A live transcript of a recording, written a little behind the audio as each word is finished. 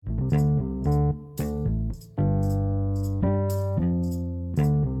Hello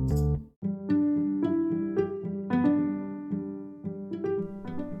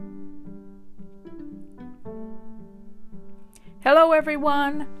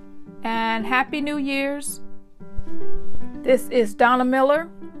everyone, and Happy New Year's. This is Donna Miller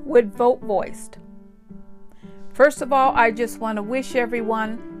with Vote Voiced. First of all, I just want to wish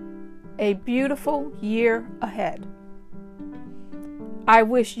everyone a beautiful year ahead. I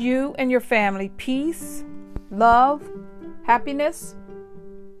wish you and your family peace, love, happiness,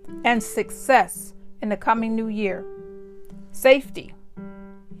 and success in the coming new year. Safety.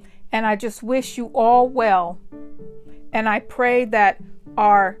 And I just wish you all well. And I pray that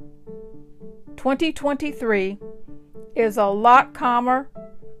our 2023 is a lot calmer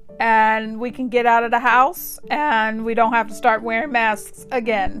and we can get out of the house and we don't have to start wearing masks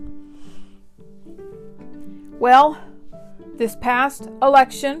again. Well, this past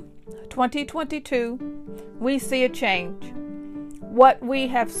election, 2022, we see a change. What we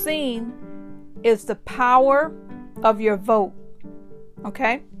have seen is the power of your vote.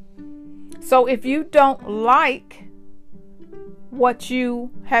 Okay? So if you don't like what you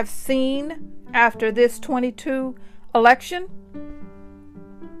have seen after this 22 election,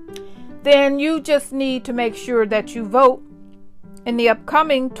 then you just need to make sure that you vote in the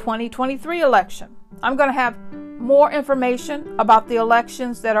upcoming 2023 election. I'm going to have more information about the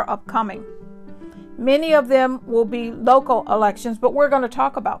elections that are upcoming. Many of them will be local elections, but we're going to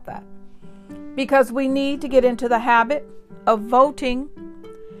talk about that because we need to get into the habit of voting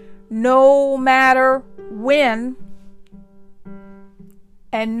no matter when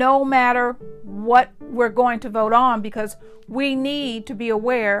and no matter what we're going to vote on, because we need to be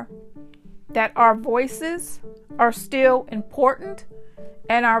aware that our voices are still important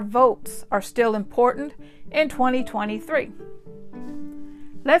and our votes are still important in 2023.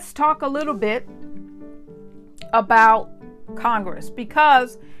 Let's talk a little bit about Congress,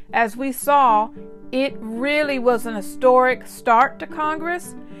 because as we saw, it really was an historic start to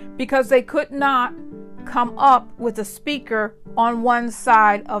Congress because they could not come up with a speaker on one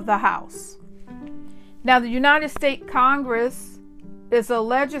side of the House. Now, the United States Congress is a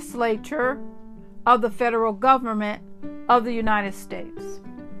legislature of the federal government of the United States.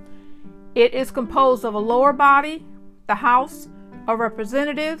 It is composed of a lower body, the House of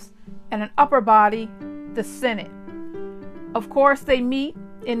Representatives, and an upper body, the Senate. Of course, they meet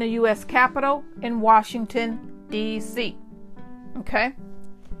in the U.S. Capitol in Washington, D.C. Okay?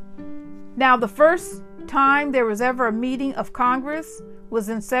 Now, the first time there was ever a meeting of Congress was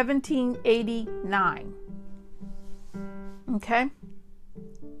in 1789. Okay?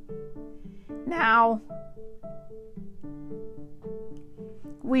 Now,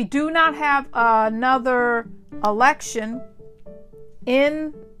 we do not have another election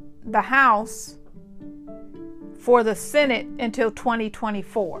in the House for the Senate until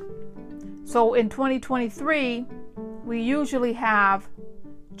 2024. So in 2023, we usually have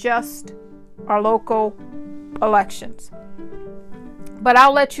just our local elections. But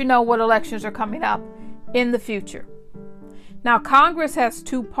I'll let you know what elections are coming up in the future. Now, Congress has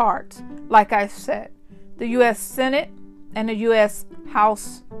two parts, like I said, the U.S. Senate and the U.S.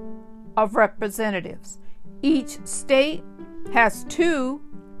 House of Representatives. Each state has 2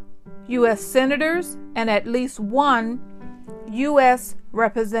 U.S. senators and at least 1 U.S.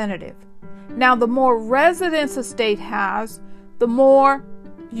 representative. Now, the more residents a state has, the more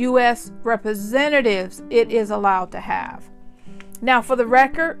U.S. representatives it is allowed to have. Now, for the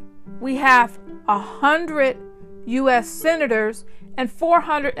record, we have 100 U.S. senators and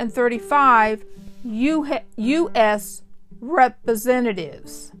 435 U.S.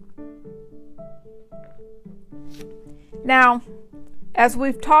 representatives. Now, as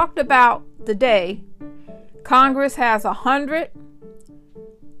we've talked about today, Congress has 100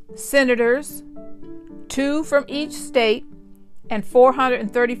 senators, 2 from each state, and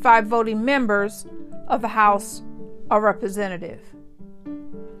 435 voting members of the House of Representatives.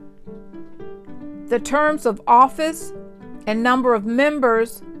 The terms of office and number of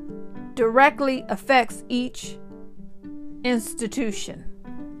members directly affects each institution.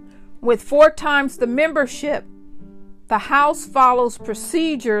 With 4 times the membership, the House follows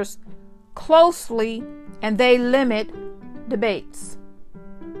procedures closely and they limit debates.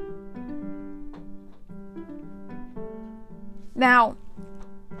 Now,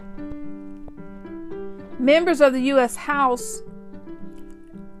 members of the U.S. House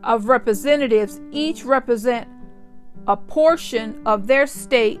of Representatives each represent a portion of their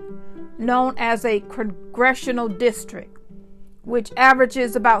state known as a congressional district, which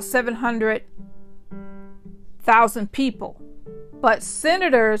averages about 700,000 people. but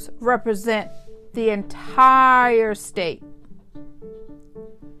senators represent the entire state.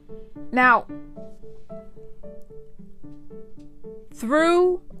 Now,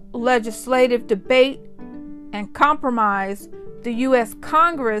 through legislative debate and compromise, the U.S.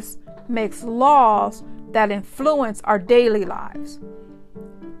 Congress makes laws that influence our daily lives.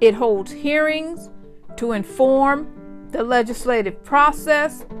 It holds hearings to inform the legislative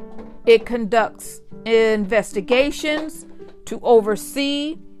process. It conducts investigations to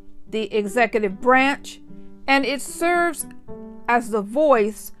oversee the executive branch, and it serves as the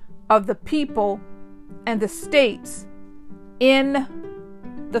voice of the people and the states in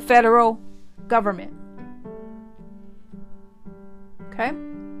the federal government. Okay?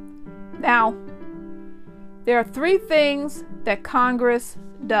 Now, there are three things that Congress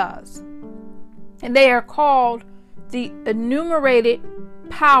does, and they are called the enumerated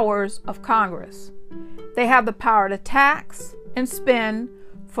powers of Congress. They have the power to tax and spend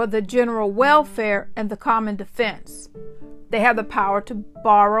for the general welfare and the common defense. They have the power to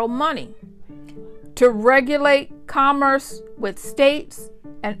borrow money, to regulate commerce with states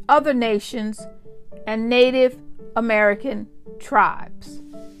and other nations and Native American tribes.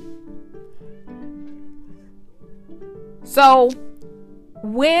 So,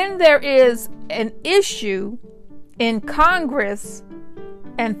 when there is an issue in Congress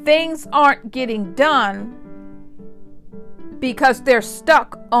and things aren't getting done because they're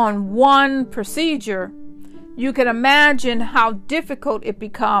stuck on one procedure, you can imagine how difficult it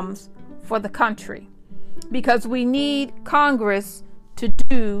becomes for the country, because we need Congress to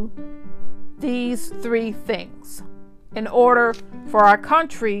do these three things in order for our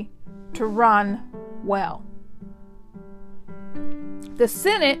country to run well. The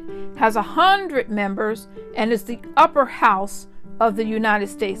Senate has 100 members and is the upper house of the United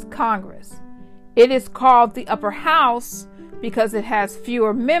States Congress. It is called the upper house because it has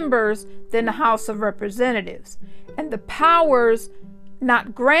fewer members than the House of Representatives, and the powers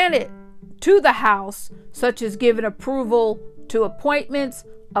not granted to the House, such as giving approval to appointments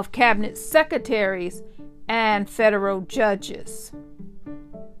of cabinet secretaries and federal judges.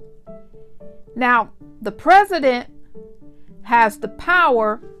 Now, the president has the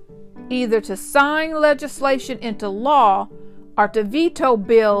power either to sign legislation into law or to veto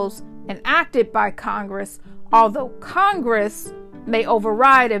bills enacted by Congress, although Congress may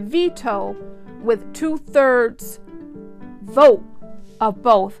override a veto with 2/3 vote of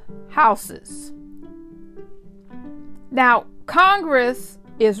both houses. Now, Congress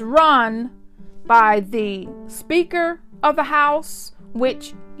is run by the Speaker of the House,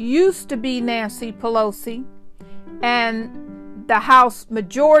 which used to be Nancy Pelosi, and the House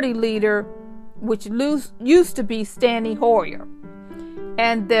Majority Leader, which used to be Steny Hoyer.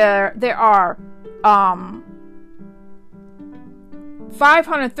 And there are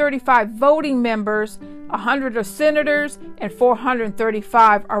 535 voting members, 100 are senators, and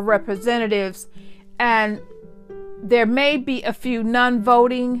 435 are representatives. And there may be a few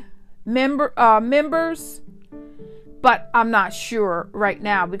non-voting members, but I'm not sure right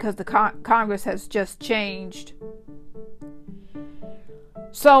now because the Congress has just changed.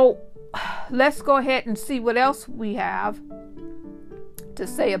 So let's go ahead and see what else we have to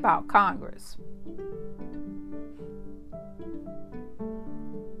say about Congress.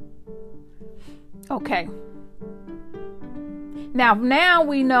 Okay. Now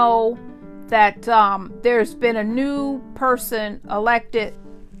we know that there's been a new person elected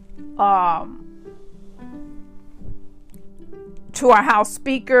to our House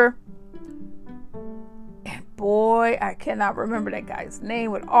Speaker. And boy, I cannot remember that guy's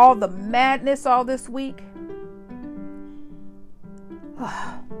name with all the madness all this week.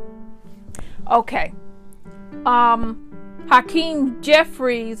 Okay. Hakeem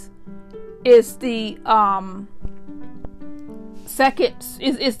Jeffries is the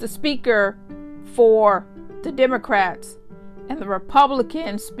is the speaker for the Democrats, and the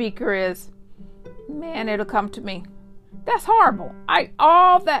Republican speaker is, man, it'll come to me. That's horrible.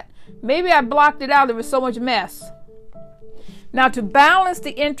 Maybe I blocked it out. There was so much mess. Now, to balance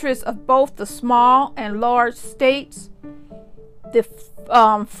the interests of both the small and large states, the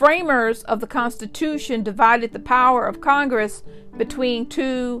framers of the Constitution divided the power of Congress between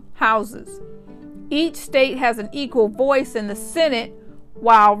two houses. Each state has an equal voice in the Senate,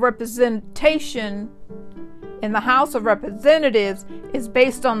 while representation in the House of Representatives is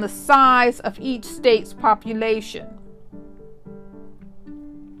based on the size of each state's population.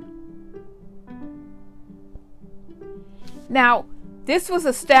 Now, this was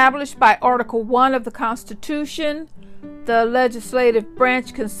established by Article 1 of the Constitution. The legislative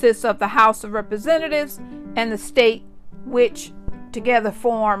branch consists of the House of Representatives and the state which together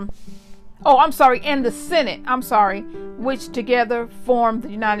form, oh, I'm sorry, and the Senate, I'm sorry, which together form the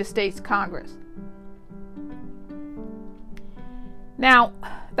United States Congress. Now,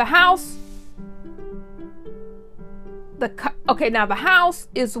 the House, the House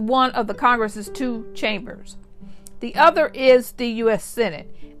is one of the Congress's two chambers. The other is the U.S. Senate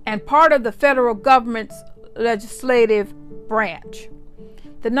and part of the federal government's legislative branch.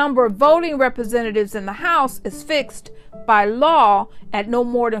 The number of voting representatives in the House is fixed by law at no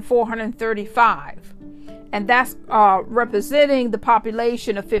more than 435. And that's representing the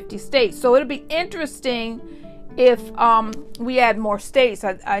population of 50 states. So it'll be interesting if we add more states.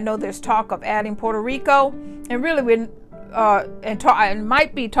 I know there's talk of adding Puerto Rico, and really it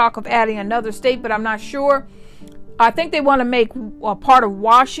might be talk of adding another state, but I'm not sure. I think they want to make a part of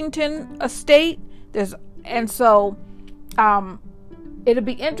Washington a state. So it'll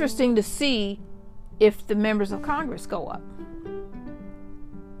be interesting to see if the members of Congress go up.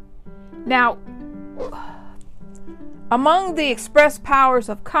 Now, among the express powers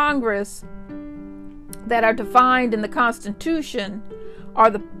of Congress that are defined in the Constitution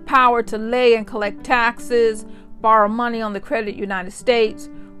are the power to lay and collect taxes, borrow money on the credit United States,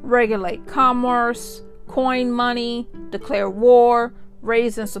 regulate commerce, coin money, declare war,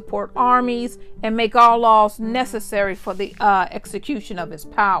 raise and support armies, and make all laws necessary for the execution of its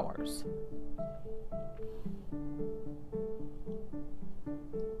powers.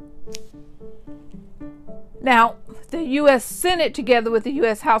 Now, the U.S. Senate, together with the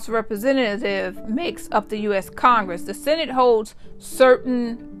U.S. House of Representatives, makes up the U.S. Congress. The Senate holds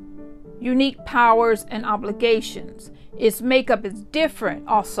certain unique powers and obligations. Its makeup is different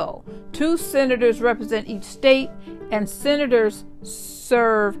also. 2 senators represent each state, and senators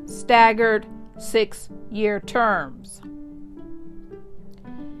serve staggered 6-year terms.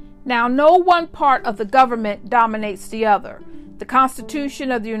 Now, no one part of the government dominates the other. The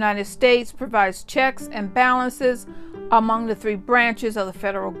Constitution of the United States provides checks and balances among the 3 branches of the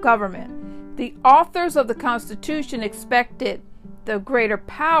federal government. The authors of the Constitution expected the greater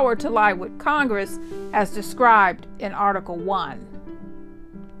power to lie with Congress, as described in Article 1.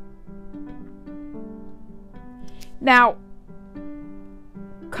 Now,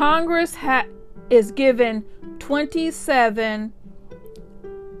 Congress is given 27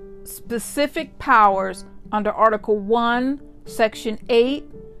 specific powers under Article 1, Section 8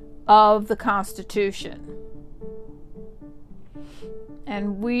 of the Constitution.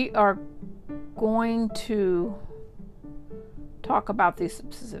 And we are going to talk about these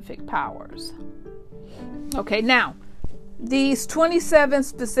specific powers. Okay, now, these 27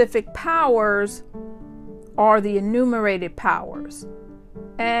 specific powers are the enumerated powers.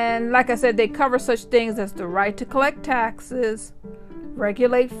 And like I said, they cover such things as the right to collect taxes,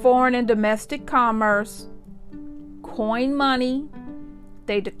 regulate foreign and domestic commerce, coin money,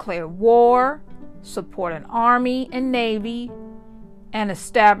 they declare war, support an army and navy, and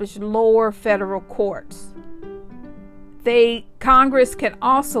establish lower federal courts. Congress can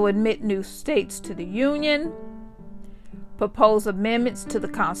also admit new states to the Union, propose amendments to the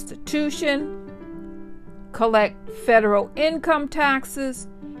Constitution, collect federal income taxes,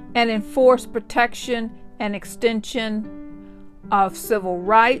 and enforce protection and extension of civil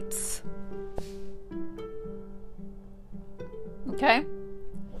rights. Okay?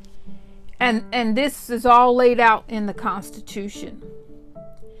 And this is all laid out in the Constitution.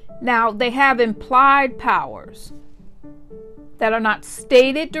 Now, they have implied powers that are not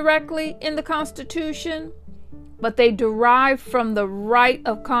stated directly in the Constitution, but they derive from the right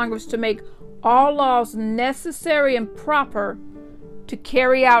of Congress to make all laws necessary and proper to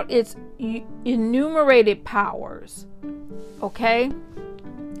carry out its enumerated powers. Okay?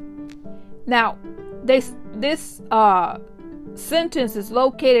 Now, this sentence is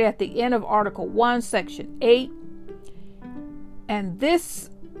located at the end of Article 1, Section 8, and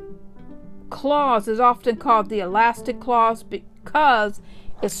this clause is often called the elastic clause because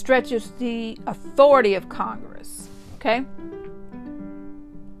it stretches the authority of Congress. Okay?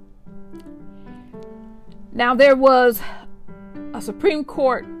 Now, there was a Supreme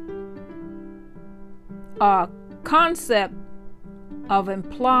Court concept of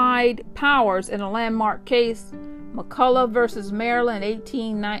implied powers in a landmark case, McCullough versus Maryland,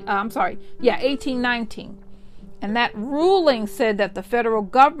 1819. And that ruling said that the federal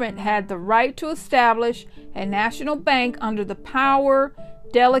government had the right to establish a national bank under the power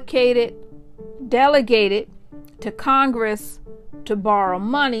delegated to Congress to borrow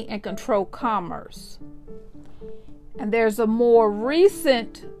money and control commerce. And there's a more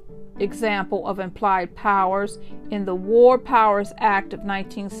recent example of implied powers in the War Powers Act of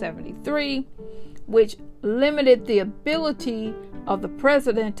 1973, which limited the ability of the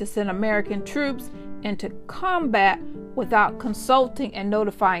president to send American troops into combat without consulting and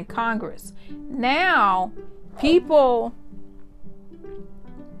notifying Congress. Now, people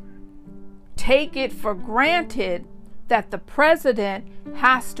take it for granted that the president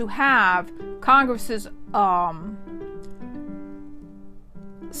has to have Congress's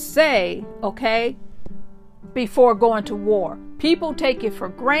say, okay, before going to war. People take it for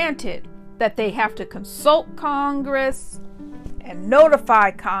granted that they have to consult Congress and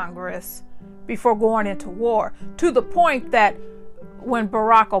notify Congress before going into war, to the point that when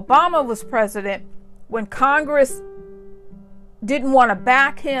Barack Obama was president, when Congress didn't want to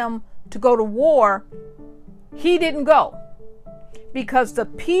back him to go to war, he didn't go, because the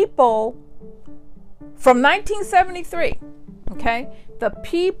people from 1973, okay, the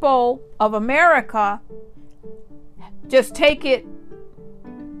people of America just take it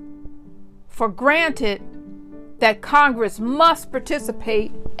for granted that Congress must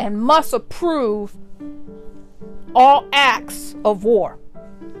participate and must approve all acts of war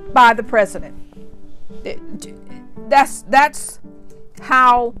by the president. That's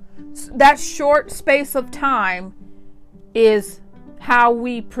how that short space of time is how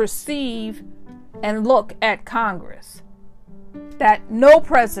we perceive and look at Congress. That no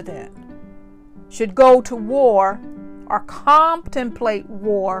president should go to war or contemplate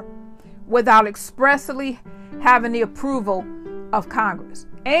war without expressly having the approval of Congress.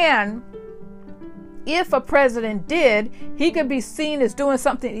 And if a president did, he could be seen as doing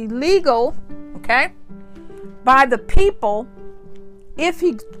something illegal, okay, by the people if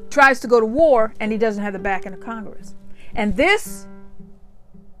he tries to go to war and he doesn't have the backing of Congress. And this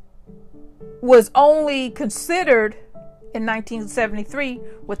was only considered in 1973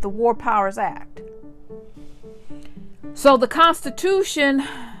 with the War Powers Act. So the Constitution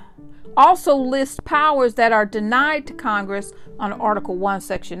also lists powers that are denied to Congress on Article 1,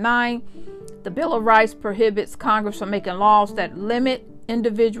 Section 9. The Bill of Rights prohibits Congress from making laws that limit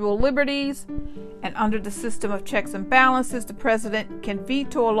individual liberties. And under the system of checks and balances, the president can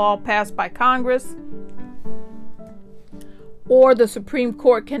veto a law passed by Congress, or the Supreme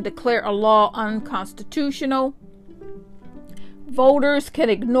Court can declare a law unconstitutional. Voters can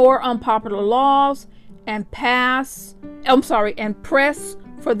ignore unpopular laws and press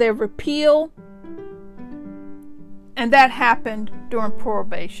for their repeal. And that happened during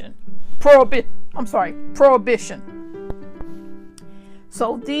Prohibition.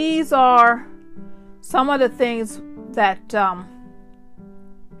 So these are some of the things that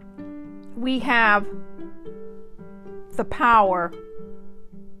we have the power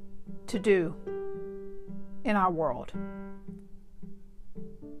to do in our world.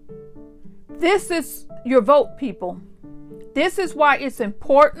 This is your vote, people. This is why it's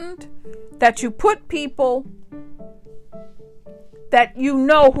important that you put people that you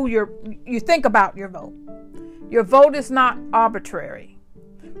know who you think about your vote. Your vote is not arbitrary.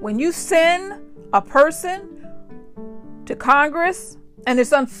 When you send a person to Congress, and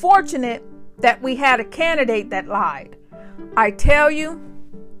it's unfortunate that we had a candidate that lied. I tell you,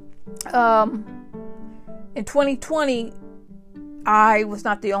 in 2020, I was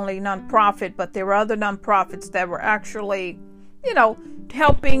not the only nonprofit, but there were other nonprofits that were actually,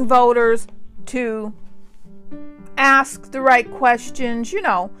 helping voters to ask the right questions,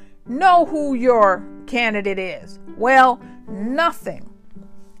 know who your candidate is. Well, nothing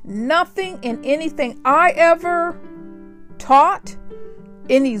in anything I ever taught,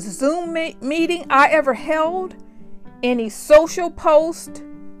 any Zoom meeting I ever held, any social post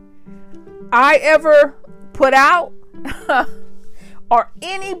I ever put out, or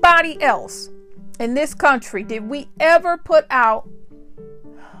anybody else in this country did we ever put out,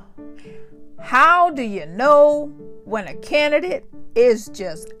 how do you know when a candidate is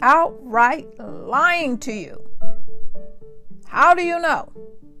just outright lying to you? How do you know?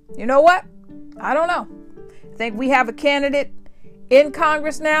 You know what? I don't know. I think we have a candidate in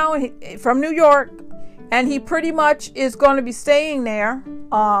Congress now from New York, and he pretty much is going to be staying there.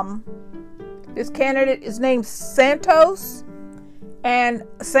 This candidate is named Santos, and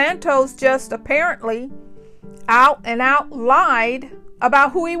Santos just apparently out and out lied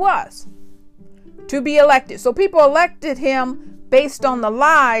about who he was to be elected. So people elected him based on the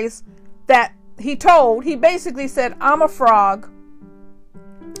lies that he told. He basically said, I'm a frog.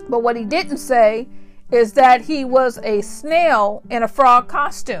 But what he didn't say is that he was a snail in a frog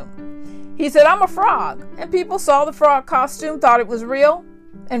costume. He said, I'm a frog. And people saw the frog costume, thought it was real,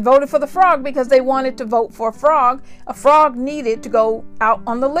 and voted for the frog because they wanted to vote for a frog. A frog needed to go out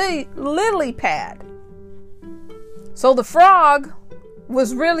on the lily pad. So the frog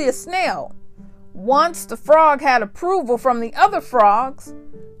was really a snail. once the frog had approval from the other frogs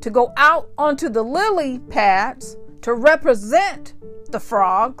to go out onto the lily pads to represent the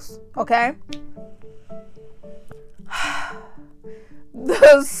frogs, okay,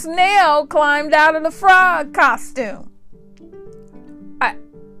 the snail climbed out of the frog costume.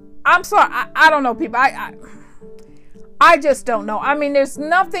 I'm sorry, I don't know, people. I just don't know. I mean, there's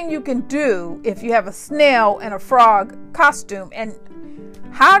nothing you can do if you have a snail and a frog costume. And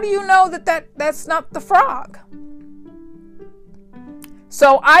how do you know that's not the frog?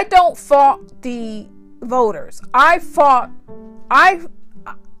 So I don't fault the voters. I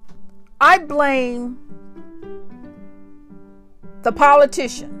blame the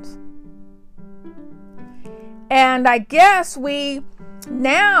politicians. And I guess we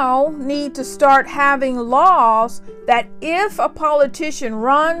now need to start having laws that if a politician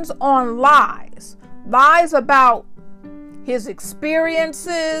runs on lies about his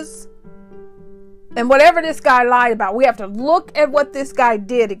experiences and whatever this guy lied about, we have to look at what this guy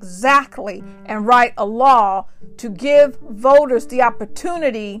did exactly and write a law to give voters the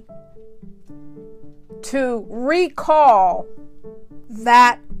opportunity to recall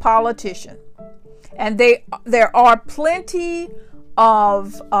that politician. And there are plenty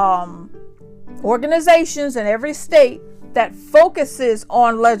of organizations in every state that focuses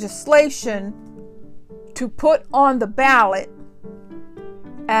on legislation to put on the ballot,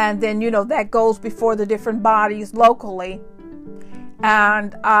 and then that goes before the different bodies locally.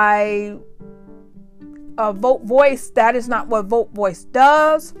 And Vote Voice, that is not what Vote Voice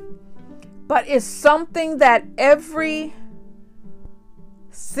does, but it's something that every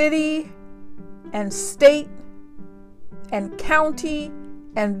city and state and county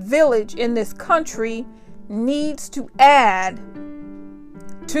and village in this country needs to add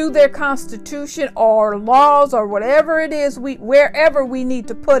to their constitution or laws or whatever it is, wherever we need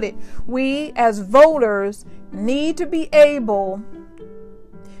to put it. We as voters need to be able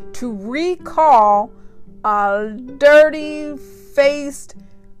to recall a dirty-faced,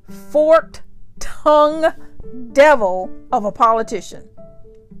 forked-tongued devil of a politician.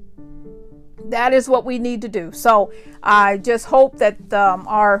 That is what we need to do. So I just hope that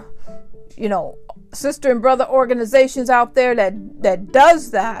our, sister and brother organizations out there that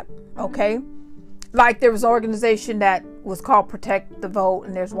does that, okay? Like there was an organization that was called Protect the Vote,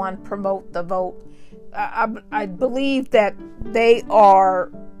 and there's one Promote the Vote. I believe that they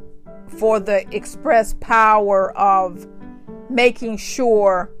are for the express power of making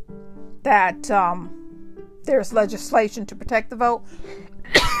sure that there's legislation to protect the vote.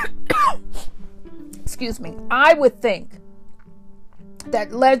 Excuse me. I would think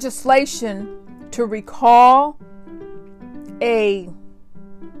that legislation to recall a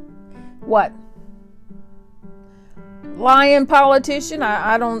lying politician,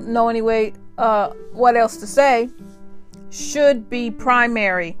 I don't know any way what else to say, should be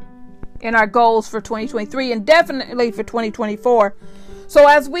primary in our goals for 2023 and definitely for 2024. So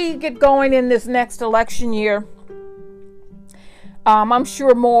as we get going in this next election year, I'm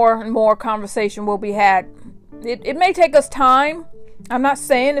sure more and more conversation will be had. It may take us time. I'm not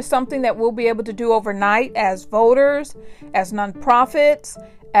saying it's something that we'll be able to do overnight as voters, as nonprofits,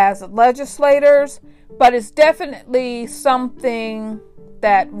 as legislators, but it's definitely something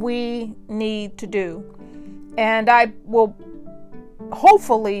that we need to do. And I will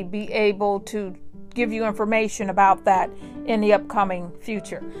hopefully be able to give you information about that in the upcoming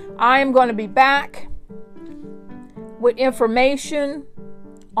future. I am going to be back with information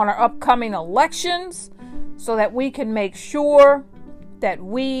on our upcoming elections so that we can make sure that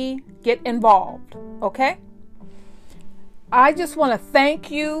we get involved, okay? I just want to thank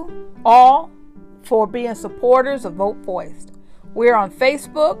you all for being supporters of Vote Voice. We're on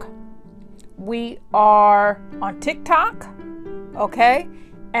Facebook. We are on TikTok, okay?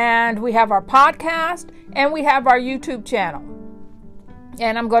 And we have our podcast, and we have our YouTube channel.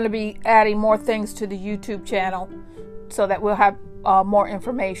 And I'm going to be adding more things to the YouTube channel so that we'll have more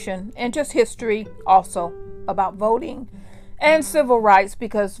information and just history also about voting and civil rights,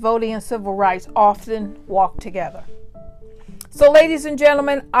 because voting and civil rights often walk together. So ladies and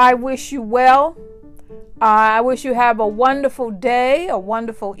gentlemen, I wish you well. I wish you have a wonderful day, a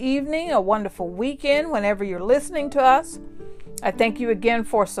wonderful evening, a wonderful weekend whenever you're listening to us. I thank you again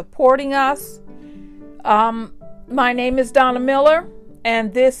for supporting us. My name is Donna Miller,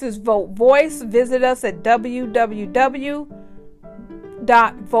 and this is Vote Voice. Visit us at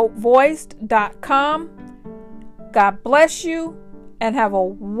www.votevoiced.com. God bless you and have a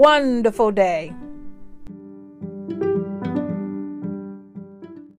wonderful day.